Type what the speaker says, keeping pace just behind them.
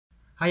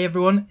Hi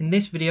everyone, in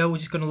this video we're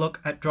just going to look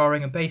at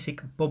drawing a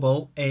basic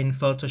bubble in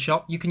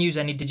Photoshop. You can use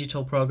any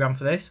digital program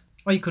for this,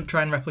 or you could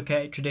try and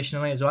replicate it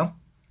traditionally as well.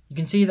 You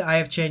can see that I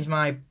have changed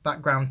my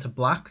background to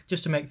black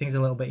just to make things a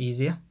little bit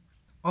easier.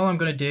 All I'm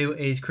going to do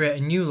is create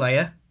a new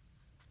layer,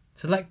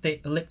 select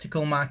the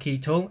elliptical marquee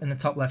tool in the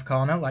top left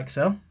corner like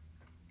so,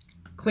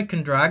 click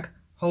and drag,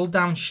 hold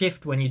down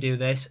shift when you do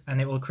this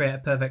and it will create a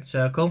perfect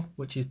circle,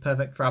 which is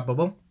perfect for our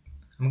bubble.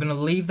 I'm going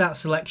to leave that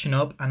selection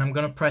up and I'm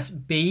going to press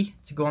B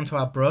to go onto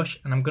our brush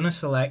and I'm going to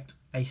select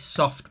a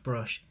soft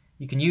brush.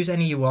 You can use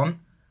any you want.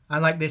 I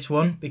like this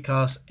one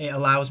because it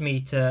allows me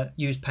to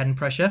use pen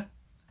pressure.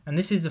 And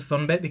this is the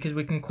fun bit because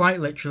we can quite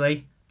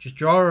literally just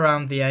draw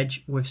around the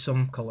edge with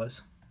some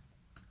colours.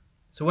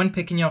 So when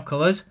picking your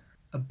colours,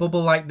 a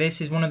bubble like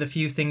this is one of the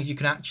few things you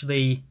can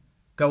actually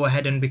go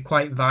ahead and be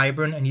quite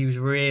vibrant and use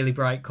really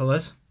bright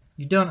colours.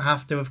 You don't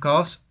have to, of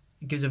course.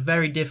 It gives a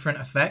very different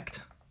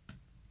effect.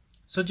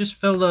 So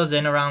just fill those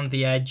in around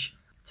the edge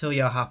till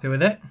you're happy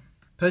with it.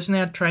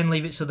 Personally, I'd try and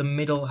leave it so the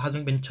middle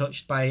hasn't been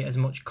touched by as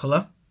much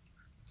colour.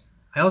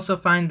 I also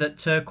find that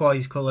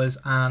turquoise colours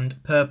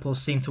and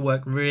purples seem to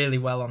work really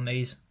well on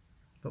these.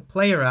 But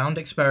play around,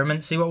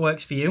 experiment, see what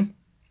works for you.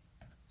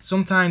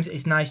 Sometimes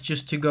it's nice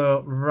just to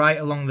go right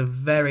along the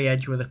very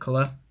edge with a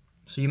colour,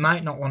 so you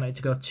might not want it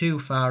to go too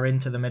far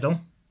into the middle.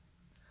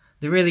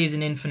 There really is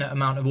an infinite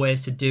amount of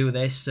ways to do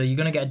this, so you're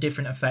going to get a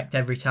different effect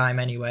every time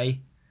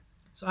anyway.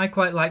 So I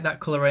quite like that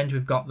colour range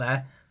we've got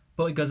there,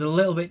 but it goes a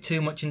little bit too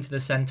much into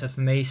the centre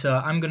for me, so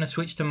I'm going to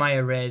switch to my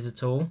eraser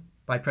tool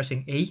by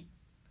pressing E.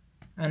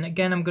 And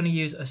again, I'm going to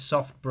use a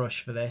soft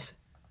brush for this.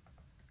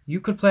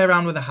 You could play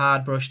around with a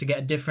hard brush to get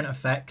a different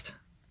effect,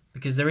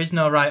 because there is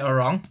no right or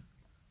wrong.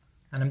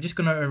 And I'm just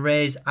going to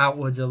erase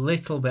outwards a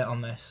little bit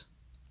on this,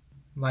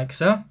 like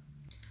so.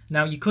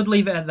 Now you could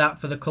leave it at that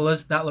for the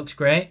colours, that looks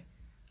great.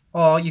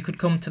 Or you could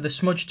come to the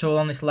smudge tool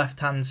on this left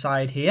hand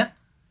side here.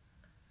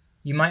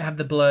 You might have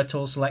the blur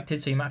tool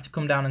selected, so you might have to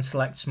come down and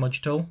select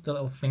smudge tool, the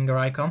little finger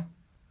icon.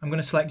 I'm going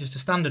to select just a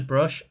standard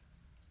brush,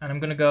 and I'm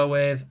going to go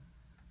with,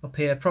 up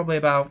here, probably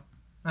about,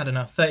 I don't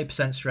know,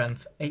 30%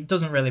 strength. It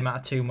doesn't really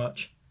matter too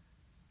much.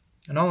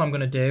 And all I'm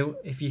going to do,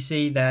 if you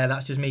see there,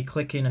 that's just me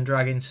clicking and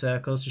dragging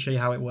circles to show you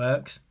how it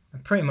works.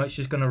 I'm pretty much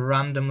just going to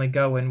randomly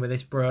go in with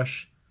this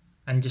brush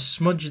and just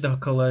smudge the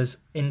colours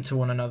into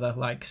one another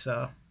like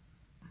so.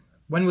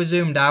 When we're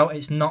zoomed out,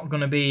 it's not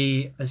going to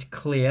be as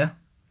clear,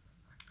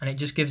 and it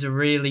just gives a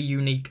really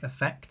unique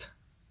effect,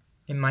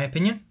 in my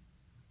opinion.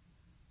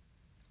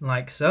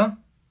 Like so.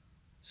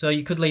 So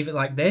you could leave it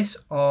like this,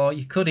 or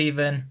you could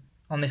even,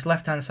 on this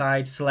left hand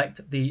side,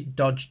 select the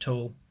dodge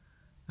tool.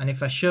 And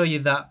if I show you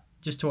that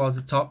just towards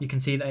the top, you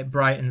can see that it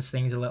brightens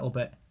things a little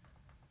bit.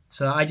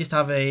 So I just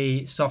have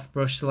a soft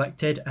brush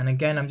selected, and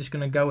again I'm just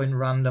going to go in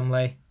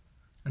randomly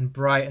and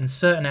brighten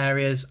certain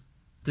areas.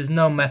 There's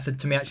no method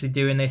to me actually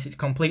doing this, it's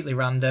completely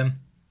random,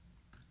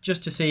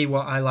 just to see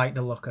what I like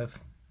the look of.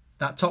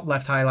 That top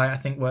left highlight I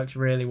think works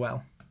really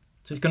well.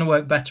 So it's going to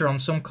work better on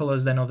some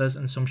colours than others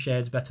and some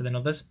shades better than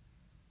others.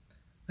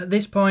 At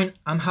this point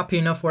I'm happy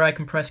enough where I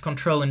can press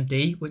Ctrl and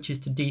D, which is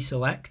to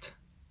deselect.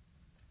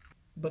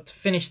 But to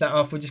finish that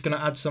off, we're just going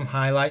to add some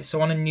highlights.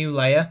 So on a new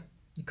layer,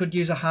 you could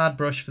use a hard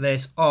brush for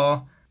this,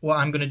 or what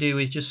I'm going to do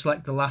is just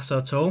select the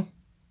lasso tool,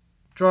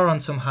 draw on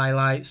some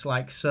highlights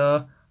like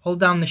so. Hold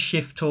down the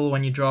shift tool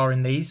when you're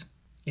drawing these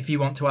if you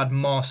want to add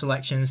more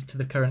selections to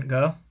the current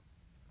go.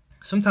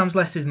 Sometimes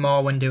less is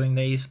more when doing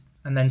these,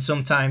 and then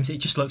sometimes it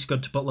just looks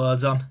good to put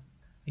loads on.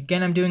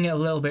 Again, I'm doing it a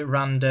little bit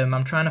random.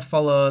 I'm trying to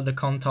follow the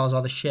contours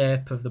or the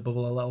shape of the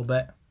bubble a little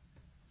bit,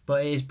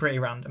 but it is pretty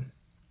random.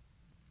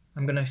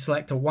 I'm going to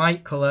select a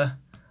white colour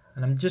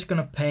and I'm just going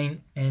to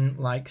paint in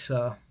like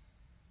so.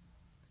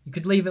 You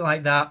could leave it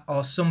like that,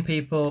 or some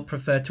people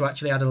prefer to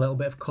actually add a little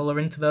bit of colour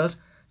into those.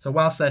 So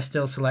whilst they're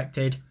still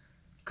selected,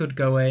 you could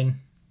go in,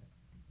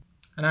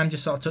 and I'm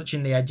just sort of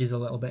touching the edges a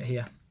little bit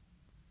here.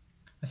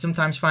 I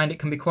sometimes find it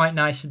can be quite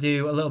nice to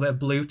do a little bit of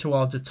blue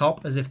towards the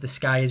top as if the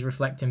sky is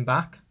reflecting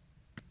back.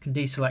 You can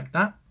deselect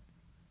that.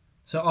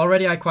 So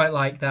already I quite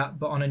like that,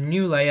 but on a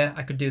new layer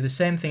I could do the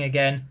same thing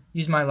again,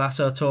 use my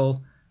lasso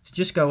tool to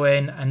just go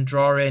in and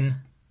draw in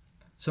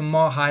some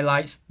more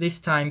highlights, this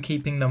time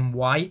keeping them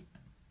white.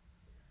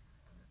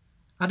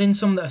 Add in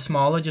some that are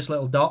smaller, just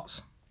little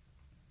dots.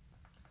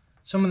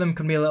 Some of them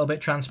can be a little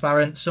bit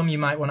transparent, some you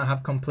might want to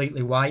have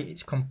completely white,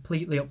 it's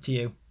completely up to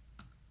you.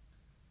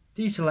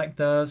 Deselect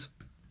those,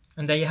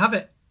 and there you have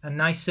it, a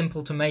nice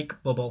simple to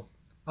make bubble.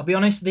 I'll be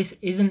honest, this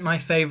isn't my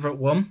favourite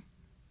one.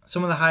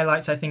 Some of the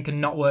highlights I think are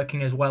not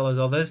working as well as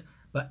others,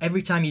 but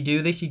every time you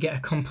do this you get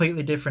a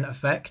completely different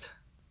effect.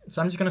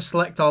 So I'm just going to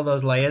select all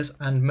those layers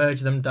and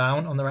merge them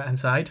down on the right hand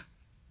side.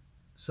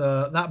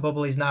 So that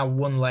bubble is now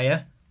one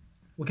layer.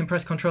 We can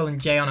press Ctrl and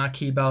J on our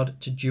keyboard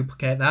to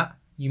duplicate that.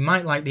 You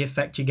might like the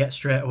effect you get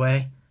straight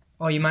away,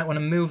 or you might want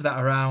to move that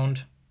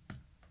around,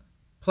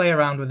 play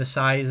around with the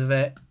size of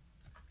it,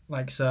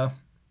 like so.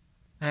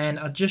 And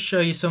I'll just show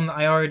you some that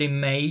I already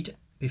made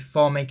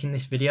before making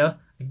this video.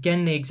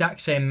 Again, the exact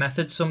same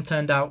method, some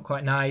turned out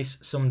quite nice,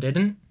 some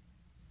didn't.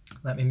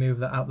 Let me move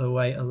that out of the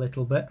way a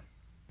little bit.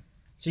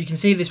 So you can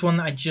see this one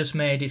that I just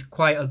made is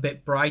quite a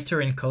bit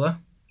brighter in colour.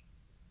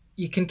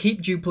 You can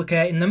keep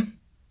duplicating them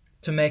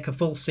to make a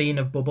full scene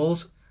of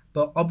bubbles,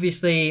 but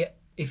obviously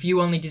if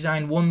you only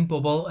design one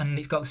bubble and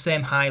it's got the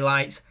same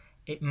highlights,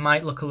 it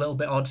might look a little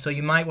bit odd, so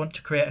you might want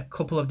to create a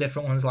couple of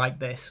different ones like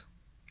this.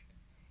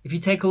 If you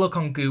take a look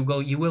on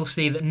Google, you will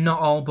see that not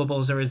all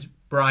bubbles are as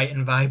bright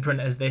and vibrant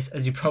as this,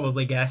 as you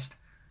probably guessed.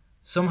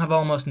 Some have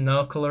almost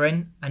no colour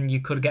in, and you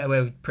could get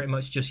away with pretty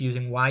much just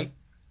using white.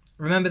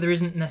 Remember, there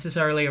isn't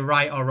necessarily a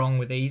right or wrong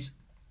with these.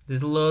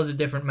 There's loads of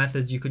different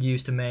methods you could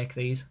use to make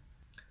these.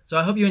 So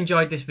I hope you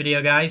enjoyed this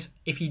video, guys.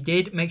 If you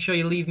did, make sure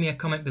you leave me a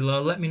comment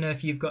below. Let me know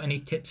if you've got any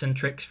tips and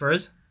tricks for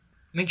us.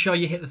 Make sure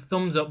you hit the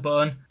thumbs up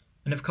button,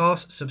 and of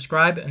course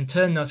subscribe and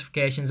turn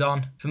notifications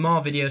on for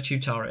more video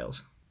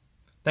tutorials.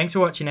 Thanks for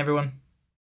watching, everyone.